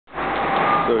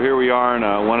So here we are in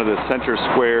one of the center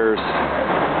squares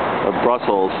of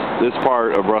Brussels. This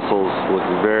part of Brussels looks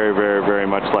very, very, very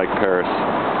much like Paris.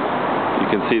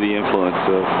 You can see the influence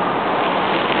of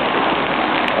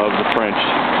the French.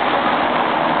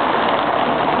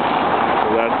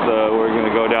 So that's we're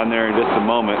going to go down there in just a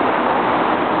moment.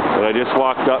 But I just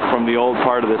walked up from the old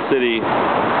part of the city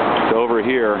to over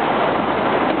here.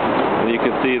 And you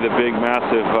can see the big,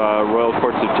 massive Royal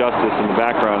Courts of Justice in the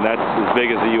background. That's as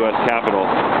big as the U.S. Capitol.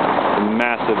 A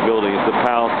massive building. It's the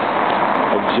Palace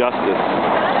of Justice.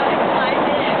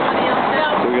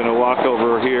 So we're going to walk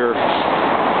over here.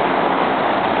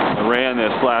 I ran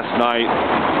this last night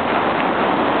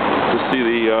to see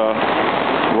the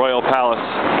Royal Palace.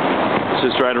 It's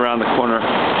just right around the corner.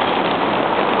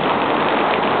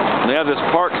 And they have this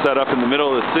park set up in the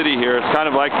middle of the city here. It's kind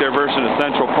of like their version of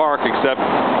Central Park, except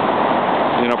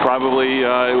probably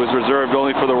it was reserved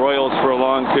only for the royals for a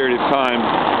long period of time.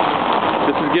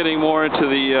 This is getting more into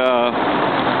the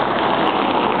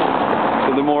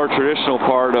more traditional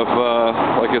part of,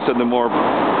 like I said, the more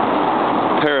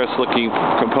Paris-looking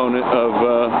component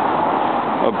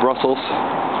of Brussels.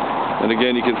 And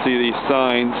again, you can see these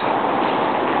signs.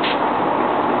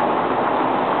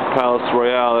 Palace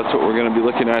Royal, that's what we're going to be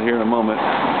looking at here in a moment.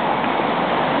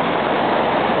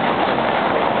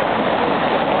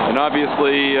 And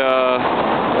obviously,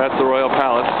 that's the Royal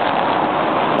Palace.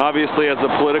 Obviously, as a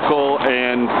political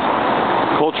and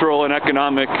cultural and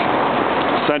economic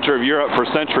center of Europe for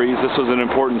centuries, this was an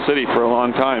important city for a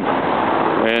long time.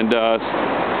 And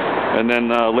then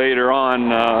later on,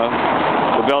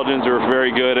 the Belgians were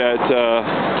very good at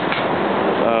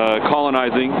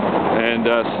colonizing and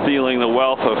stealing the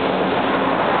wealth of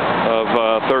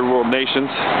third world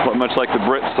nations, much like the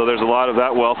Brits. So there's a lot of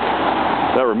that wealth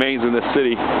that remains in this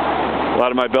city. A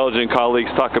lot of my Belgian colleagues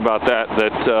talk about that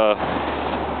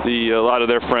a lot of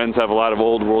their friends have a lot of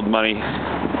old world money.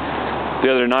 The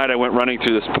other night I went running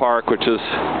through this park, which is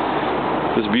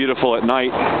beautiful at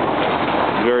night.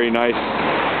 Very nice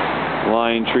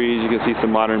line trees. You can see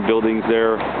some modern buildings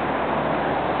there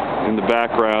in the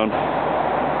background.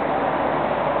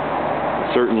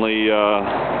 Certainly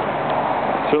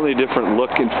a different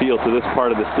look and feel to this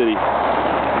part of the city.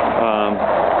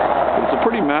 It's a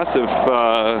pretty massive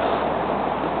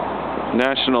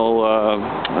national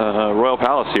royal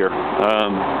palace here.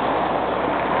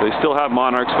 They still have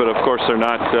monarchs, but of course they're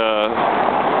not.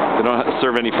 They don't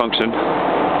serve any function.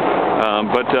 And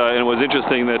it was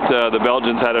interesting that the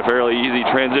Belgians had a fairly easy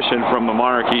transition from a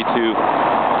monarchy to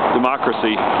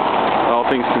democracy, all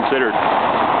things considered.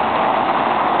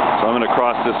 So I'm going to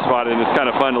cross this spot, and it's kind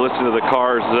of fun to listen to the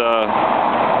cars.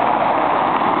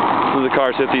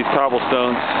 Hit these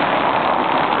cobblestones.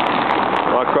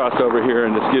 I'll cross over here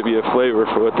and just give you a flavor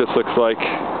for what this looks like.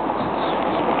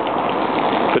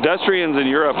 Pedestrians in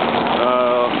Europe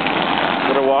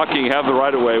that are walking have the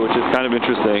right-of-way, which is kind of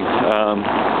interesting.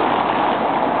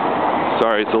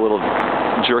 Sorry, it's a little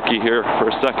jerky here for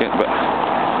a second, but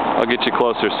I'll get you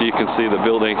closer so you can see the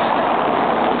building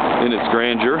in its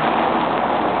grandeur,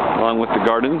 along with the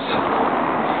gardens.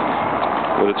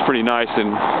 But it's pretty nice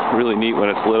and really neat when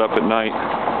it's lit up at night.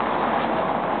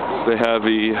 They have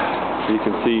you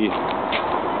can see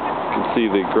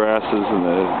the grasses and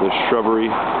the shrubbery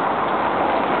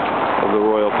of the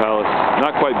Royal Palace.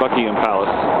 Not quite Buckingham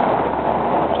Palace,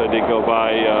 which I did go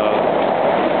by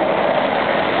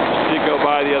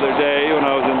the other day when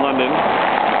I was in London.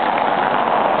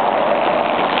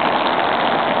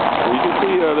 You can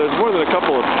see there's more than a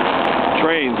couple of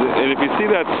trains, and if you see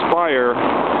that spire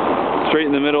straight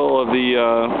in the middle of the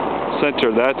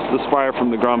center, that's the spire from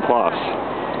the Grand Place.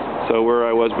 So where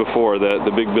I was before,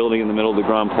 the big building in the middle of the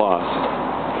Grand Place.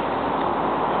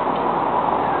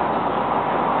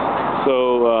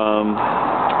 So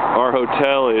our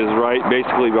hotel is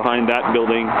basically behind that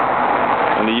building,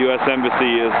 and the U.S.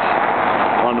 Embassy is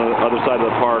on the other side of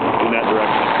the park in that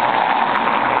direction.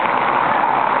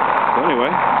 So anyway,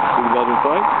 see the Belgian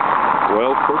flag,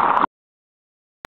 Royal Court.